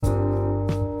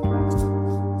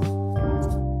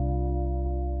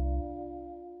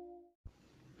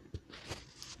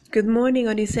Good morning,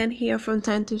 Odyssean here from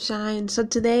Time to Shine. So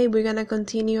today we're going to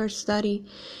continue our study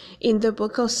in the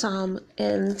book of Psalm,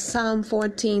 and Psalm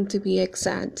 14 to be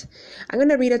exact. I'm going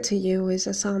to read it to you. It's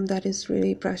a psalm that is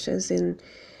really precious, and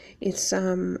it's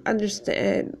nice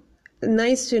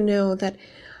to know that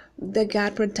the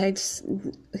God protects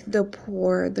the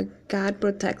poor. The God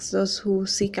protects those who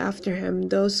seek after Him,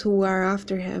 those who are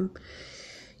after Him.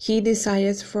 He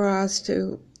desires for us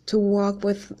to walk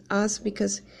with us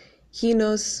because He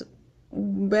knows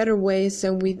better ways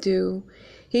than we do.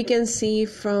 He can see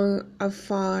from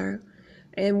afar,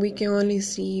 and we can only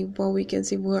see what we can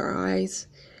see with our eyes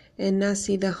and not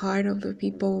see the heart of the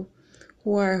people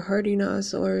who are hurting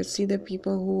us or see the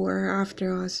people who are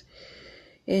after us.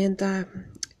 And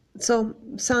so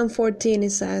Psalm 14,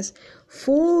 it says,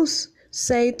 "Fools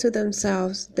say to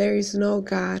themselves, there is no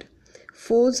God.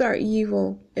 Fools are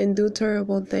evil and do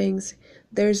terrible things.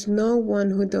 There is no one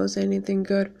who does anything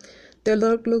good. The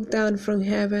Lord looked down from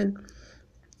heaven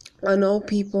on all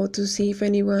people to see if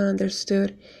anyone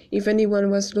understood, if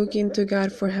anyone was looking to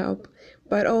God for help.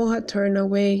 But all had turned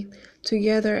away.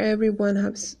 Together everyone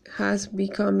has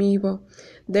become evil.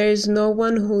 There is no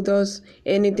one who does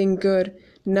anything good,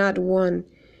 not one.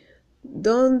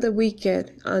 Don't the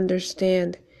wicked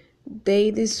understand? They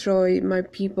destroy my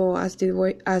people as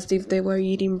if they were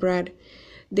eating bread.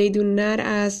 They do not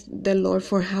ask the Lord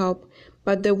for help,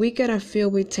 but the wicked are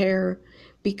filled with terror,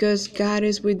 because God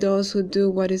is with those who do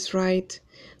what is right.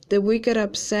 The wicked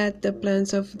upset the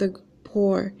plans of the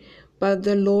poor, but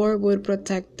the Lord will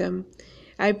protect them.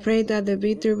 I pray that the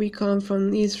victory will come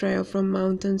from Israel, from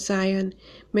Mount Zion.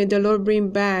 May the Lord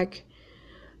bring them back.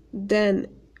 Then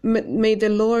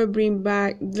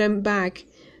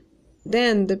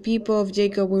the people of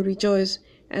Jacob will rejoice,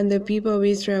 and the people of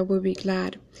Israel will be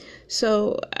glad."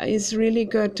 So it's really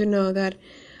good to know that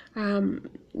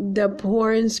the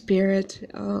poor in spirit,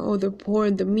 or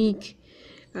the meek,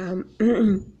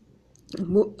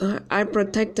 are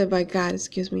protected by God.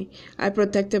 Are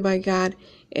protected by God,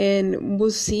 and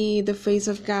will see the face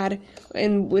of God,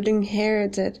 and would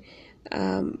inherit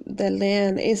the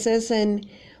land. It says in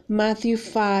Matthew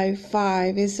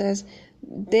 5:5, it says,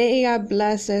 "They are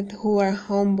blessed who are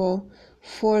humble,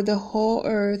 for the whole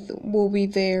earth will be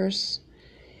theirs."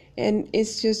 And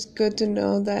it's just good to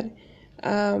know that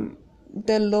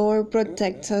the Lord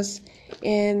protects us,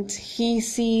 and He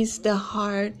sees the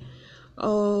heart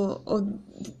of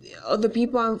the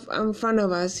people in front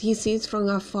of us. He sees from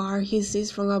afar, He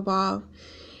sees from above,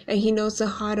 and He knows the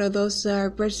heart of those that are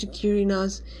persecuting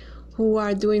us, who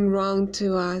are doing wrong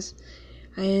to us.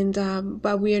 And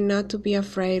but we are not to be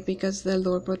afraid, because the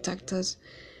Lord protects us.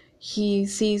 He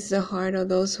sees the heart of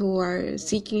those who are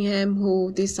seeking Him,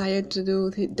 who desire to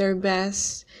do their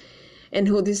best, and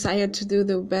who desire to do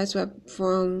the best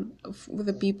for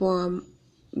the people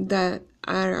that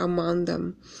are among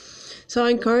them. So I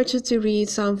encourage you to read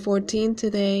Psalm 14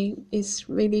 today. It's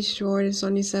really short. It's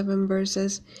only 7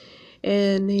 verses.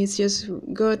 And it's just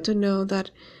good to know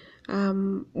that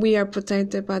we are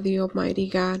protected by the Almighty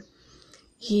God.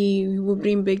 He will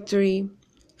bring victory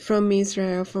from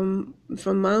Israel, from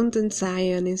Mount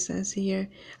Zion, it says here.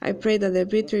 I pray that the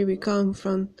victory will come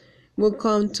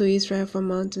to Israel from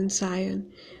Mount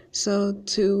Zion. So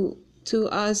to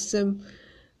us,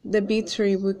 the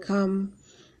victory will come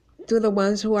to the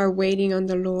ones who are waiting on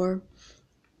the Lord.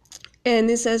 And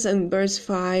it says in verse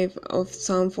 5 of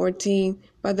Psalm 14,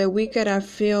 "But the wicked are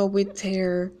filled with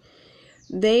terror."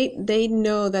 They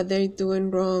know that they're doing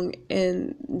wrong,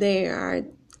 and they are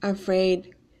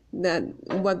afraid that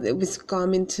what is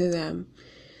coming to them.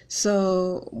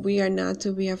 So we are not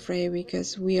to be afraid,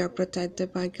 because we are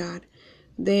protected by God.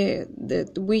 The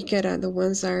wicked are the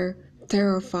ones that are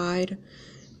terrified,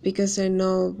 because they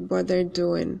know what they're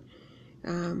doing.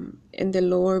 And the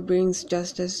Lord brings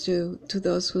justice to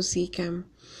those who seek Him.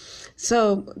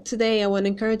 So today I want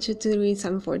to encourage you to read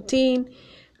Psalm 14.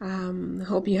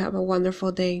 Hope you have a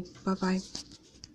wonderful day. Bye-bye.